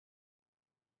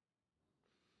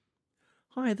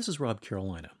Hi, this is Rob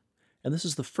Carolina, and this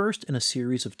is the first in a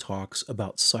series of talks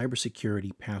about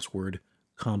cybersecurity password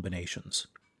combinations.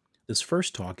 This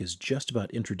first talk is just about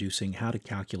introducing how to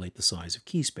calculate the size of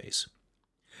key space.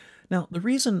 Now, the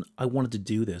reason I wanted to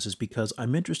do this is because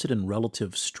I'm interested in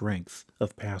relative strength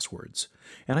of passwords,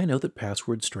 and I know that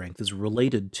password strength is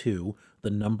related to the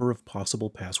number of possible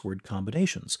password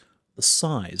combinations, the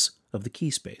size of the key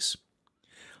space.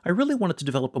 I really wanted to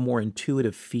develop a more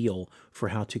intuitive feel for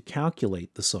how to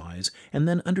calculate the size and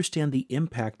then understand the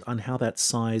impact on how that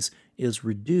size is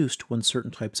reduced when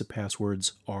certain types of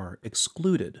passwords are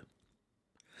excluded.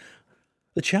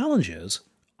 The challenge is,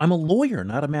 I'm a lawyer,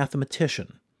 not a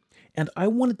mathematician, and I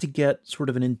wanted to get sort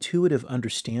of an intuitive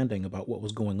understanding about what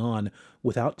was going on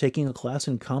without taking a class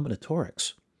in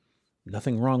combinatorics.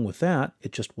 Nothing wrong with that,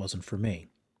 it just wasn't for me.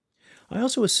 I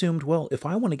also assumed, well, if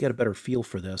I want to get a better feel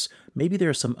for this, maybe there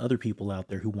are some other people out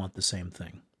there who want the same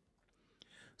thing.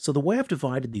 So the way I've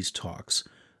divided these talks,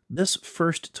 this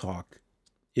first talk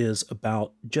is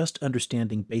about just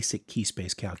understanding basic key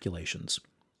space calculations.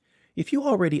 If you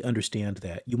already understand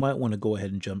that, you might want to go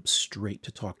ahead and jump straight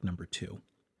to talk number 2.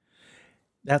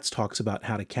 That talks about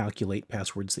how to calculate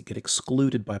passwords that get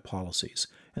excluded by policies.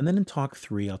 And then in talk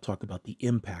 3, I'll talk about the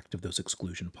impact of those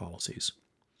exclusion policies.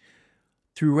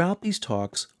 Throughout these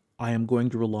talks, I am going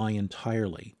to rely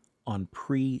entirely on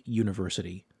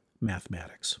pre-university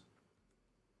mathematics.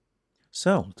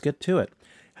 So, let's get to it.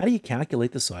 How do you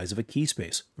calculate the size of a key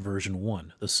space? Version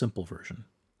 1, the simple version.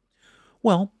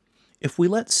 Well, if we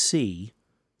let C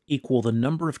equal the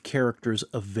number of characters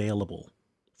available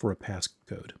for a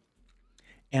passcode,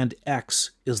 and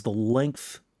X is the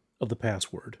length of the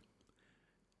password,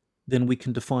 then we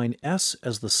can define S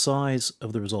as the size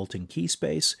of the resulting key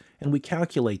space, and we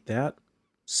calculate that.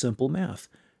 Simple math.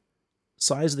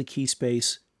 Size of the key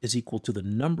space is equal to the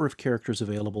number of characters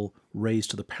available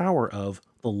raised to the power of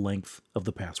the length of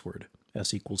the password.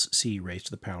 S equals C raised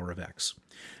to the power of X.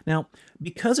 Now,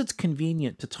 because it's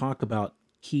convenient to talk about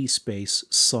key space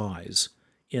size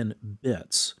in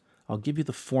bits, I'll give you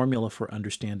the formula for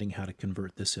understanding how to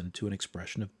convert this into an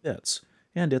expression of bits,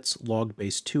 and it's log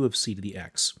base 2 of C to the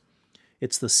X.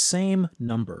 It's the same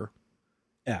number,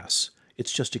 S.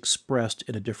 It's just expressed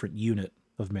in a different unit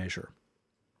of measure.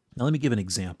 Now let me give an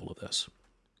example of this.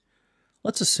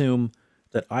 Let's assume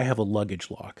that I have a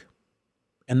luggage lock,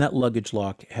 and that luggage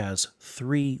lock has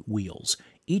 3 wheels.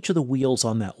 Each of the wheels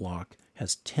on that lock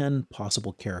has 10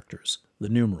 possible characters, the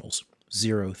numerals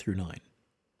 0 through 9.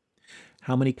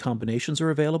 How many combinations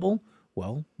are available?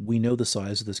 Well, we know the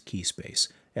size of this key space.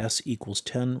 S equals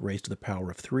 10 raised to the power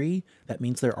of 3. That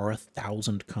means there are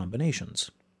 1,000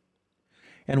 combinations.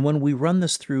 And when we run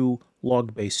this through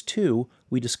log base 2,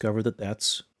 we discover that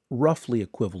that's roughly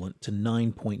equivalent to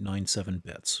 9.97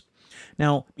 bits.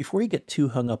 Now, before you get too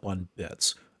hung up on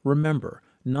bits, remember,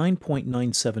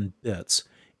 9.97 bits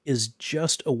is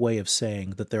just a way of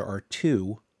saying that there are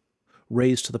 2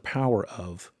 raised to the power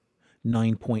of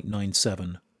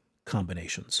 9.97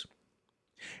 combinations.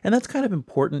 And that's kind of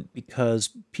important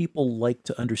because people like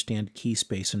to understand key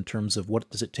space in terms of what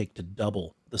does it take to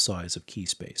double the size of key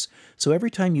space. So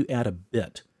every time you add a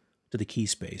bit to the key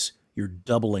space, you're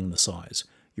doubling the size.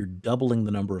 You're doubling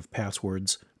the number of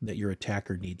passwords that your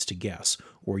attacker needs to guess,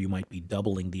 or you might be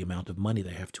doubling the amount of money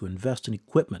they have to invest in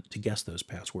equipment to guess those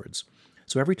passwords.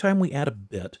 So every time we add a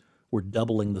bit, we're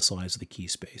doubling the size of the key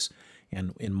space.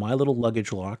 And in my little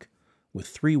luggage lock, with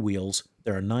 3 wheels,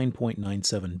 there are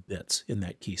 9.97 bits in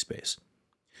that key space.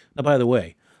 Now, by the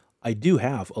way, I do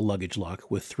have a luggage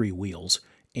lock with 3 wheels,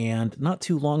 and not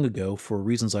too long ago, for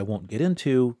reasons I won't get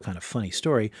into, kind of funny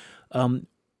story, my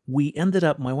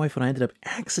wife and I ended up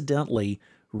accidentally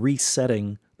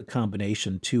resetting the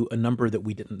combination to a number that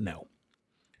we didn't know.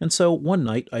 And so one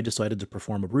night, I decided to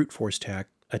perform a brute force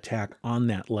attack on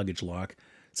that luggage lock.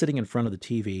 Sitting in front of the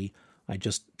TV, I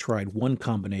just tried one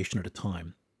combination at a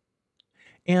time.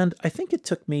 And I think it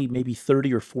took me maybe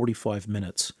 30 or 45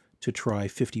 minutes to try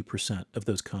 50% of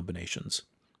those combinations.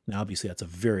 Now, obviously, that's a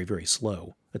very, very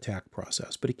slow attack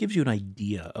process, but it gives you an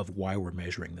idea of why we're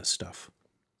measuring this stuff.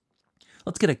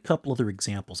 Let's get a couple other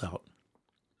examples out.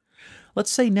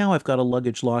 Let's say now I've got a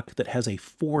luggage lock that has a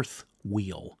 4th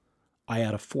wheel. I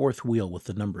add a 4th wheel with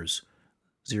the numbers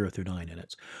 0 through 9 in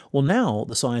it. Well, now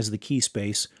the size of the key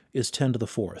space is 10 to the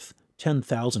 4th,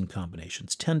 10,000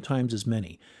 combinations, 10 times as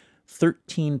many.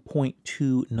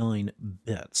 13.29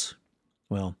 bits.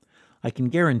 Well, I can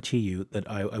guarantee you that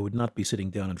I would not be sitting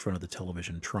down in front of the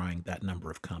television trying that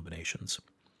number of combinations.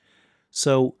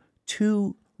 So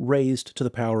 2 raised to the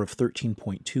power of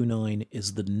 13.29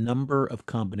 is the number of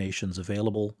combinations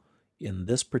available in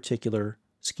this particular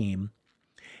scheme.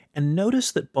 And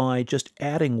notice that by just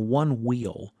adding one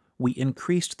wheel, we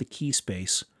increased the key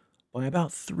space by about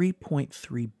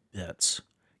 3.3 bits.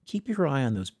 Keep your eye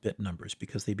on those bit numbers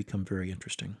because they become very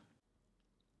interesting.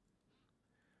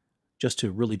 Just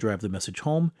to really drive the message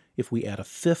home, if we add a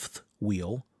fifth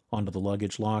wheel onto the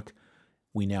luggage lock,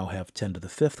 we now have 10 to the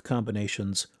fifth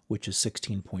combinations, which is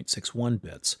 16.61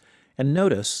 bits. And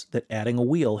notice that adding a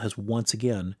wheel has once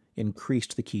again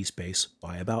increased the key space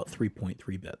by about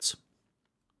 3.3 bits.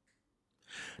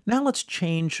 Now let's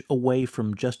change away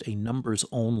from just a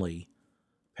numbers-only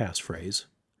passphrase,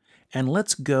 and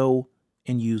let's go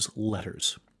and use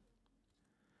letters.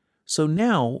 So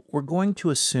now we're going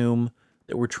to assume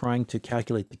that we're trying to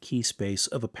calculate the key space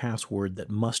of a password that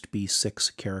must be 6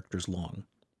 characters long.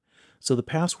 So the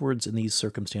passwords in these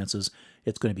circumstances,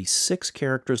 it's going to be 6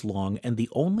 characters long, and the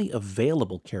only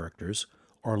available characters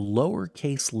are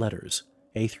lowercase letters,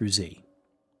 A through Z.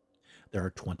 There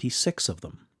are 26 of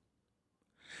them.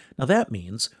 Now that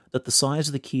means that the size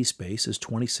of the key space is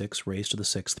 26 raised to the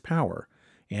 6th power,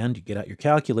 and you get out your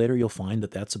calculator, you'll find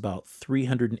that that's about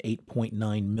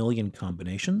 308.9 million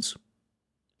combinations,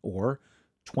 or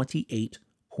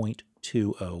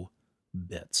 28.20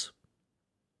 bits.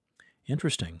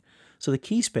 Interesting. So the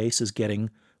key space is getting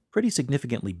pretty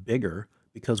significantly bigger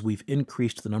because we've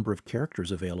increased the number of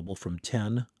characters available from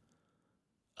 10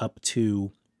 up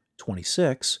to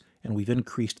 26, and we've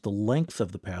increased the length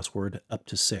of the password up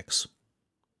to 6.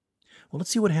 Well,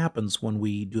 let's see what happens when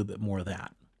we do a bit more of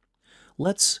that.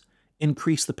 Let's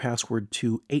increase the password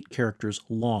to 8 characters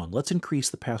long. Let's increase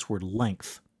the password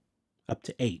length up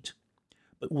to 8,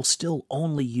 but we'll still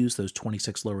only use those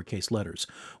 26 lowercase letters.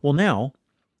 Well, now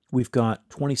we've got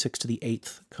 26 to the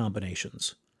 8th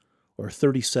combinations, or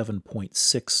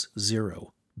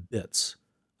 37.60 bits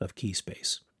of key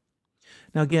space.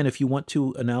 Now again, if you want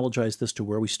to analogize this to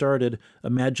where we started,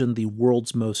 imagine the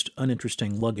world's most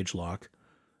uninteresting luggage lock,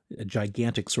 a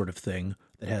gigantic sort of thing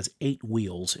that has 8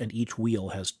 wheels, and each wheel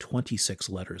has 26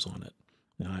 letters on it.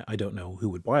 Now, I don't know who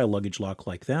would buy a luggage lock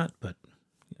like that, but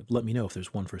let me know if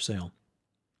there's one for sale.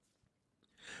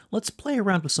 Let's play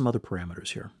around with some other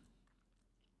parameters here.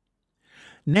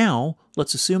 Now,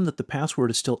 let's assume that the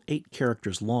password is still 8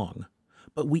 characters long,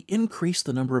 but we increase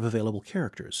the number of available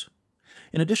characters.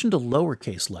 In addition to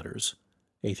lowercase letters,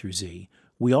 A through Z,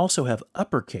 we also have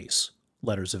uppercase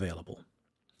letters available,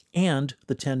 and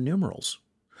the 10 numerals.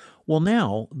 Well,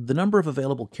 now, the number of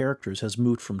available characters has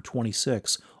moved from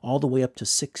 26 all the way up to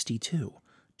 62.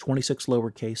 26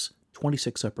 lowercase,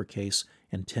 26 uppercase,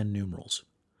 and 10 numerals.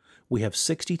 We have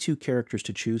 62 characters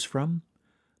to choose from.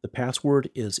 The password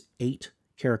is 8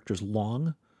 characters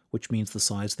long, which means the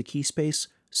size of the key space,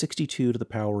 62 to the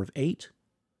power of 8,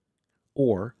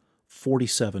 or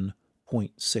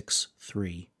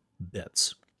 47.63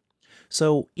 bits.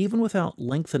 So even without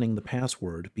lengthening the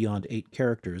password beyond 8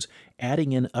 characters,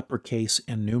 adding in uppercase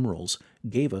and numerals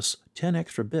gave us 10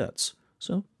 extra bits.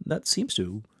 So that seems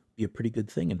to be a pretty good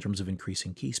thing in terms of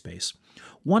increasing key space.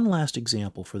 One last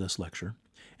example for this lecture,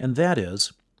 and that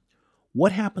is,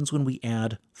 what happens when we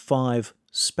add 5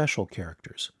 special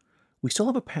characters? We still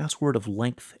have a password of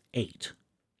length 8,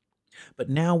 but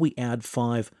now we add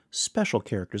 5 special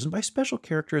characters. And by special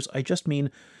characters, I just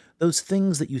mean those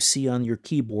things that you see on your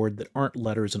keyboard that aren't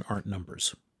letters and aren't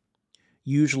numbers.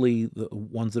 Usually the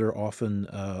ones that are often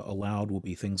allowed will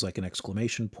be things like an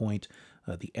exclamation point,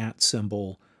 the @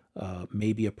 symbol,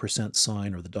 maybe a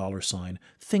 % or the $sign,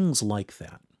 things like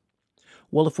that.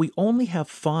 Well, if we only have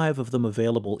 5 of them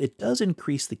available, it does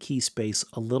increase the key space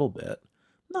a little bit.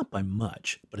 Not by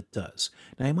much, but it does.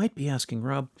 Now, you might be asking,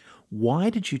 Rob, why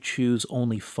did you choose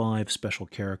only 5 special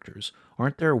characters?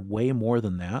 Aren't there way more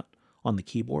than that on the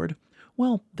keyboard?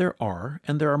 Well, there are,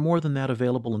 and there are more than that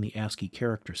available in the ASCII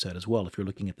character set as well, if you're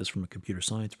looking at this from a computer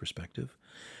science perspective.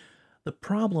 The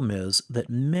problem is that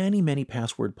many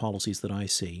password policies that I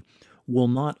see will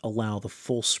not allow the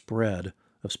full spread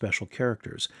of special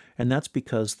characters, and that's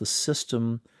because the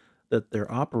system that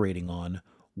they're operating on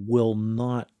will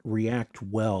not react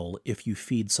well if you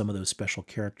feed some of those special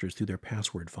characters through their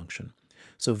password function.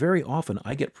 So very often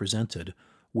I get presented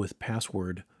with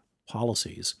password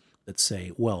policies that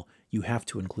say, well, you have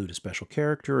to include a special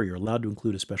character, or you're allowed to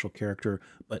include a special character,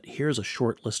 but here's a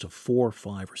short list of 4,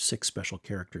 5, or 6 special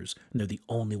characters, and they're the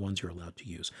only ones you're allowed to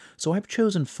use. So I've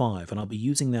chosen 5, and I'll be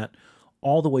using that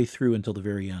all the way through until the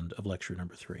very end of lecture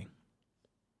number 3.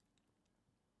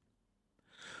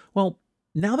 Well,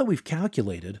 now that we've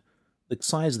calculated the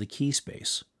size of the key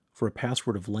space for a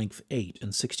password of length 8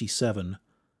 and 67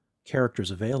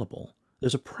 characters available,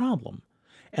 there's a problem.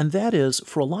 And that is,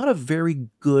 for a lot of very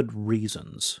good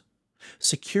reasons,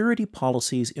 security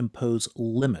policies impose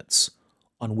limits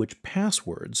on which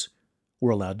passwords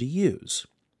we're allowed to use.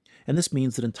 And this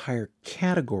means that entire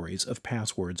categories of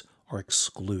passwords are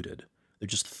excluded. They're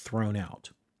just thrown out.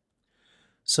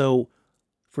 So,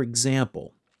 for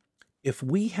example, if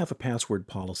we have a password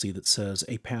policy that says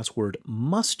a password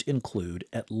must include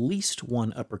at least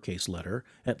one uppercase letter,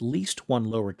 at least one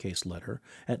lowercase letter,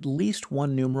 at least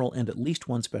one numeral, and at least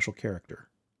one special character,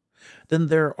 then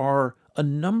there are a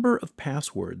number of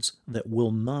passwords that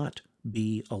will not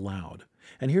be allowed.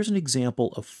 And here's an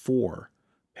example of 4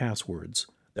 passwords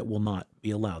that will not be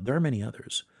allowed. There are many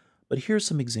others, but here's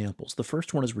some examples. The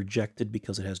first one is rejected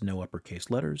because it has no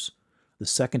uppercase letters. The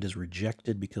second is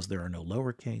rejected because there are no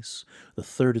lowercase. The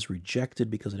third is rejected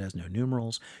because it has no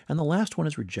numerals. And the last one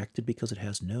is rejected because it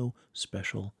has no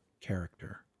special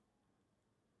character.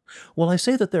 Well, I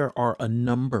say that there are a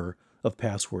number of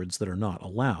passwords that are not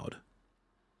allowed.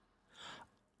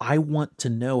 I want to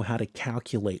know how to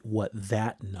calculate what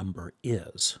that number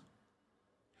is.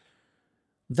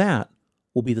 That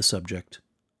will be the subject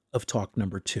of talk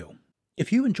number 2.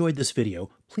 If you enjoyed this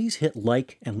video, please hit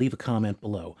like and leave a comment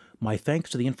below. My thanks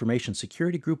to the Information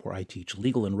Security Group, where I teach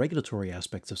legal and regulatory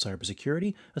aspects of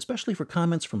cybersecurity, especially for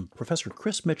comments from Professor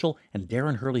Chris Mitchell and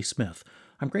Darren Hurley-Smith.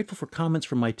 I'm grateful for comments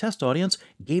from my test audience,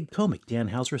 Gabe Komick, Dan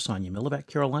Hauser, Sonia Millivac,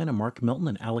 Carolina, Mark Milton,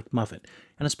 and Alec Muffett.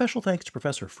 And a special thanks to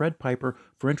Professor Fred Piper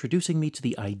for introducing me to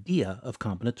the idea of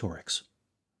combinatorics.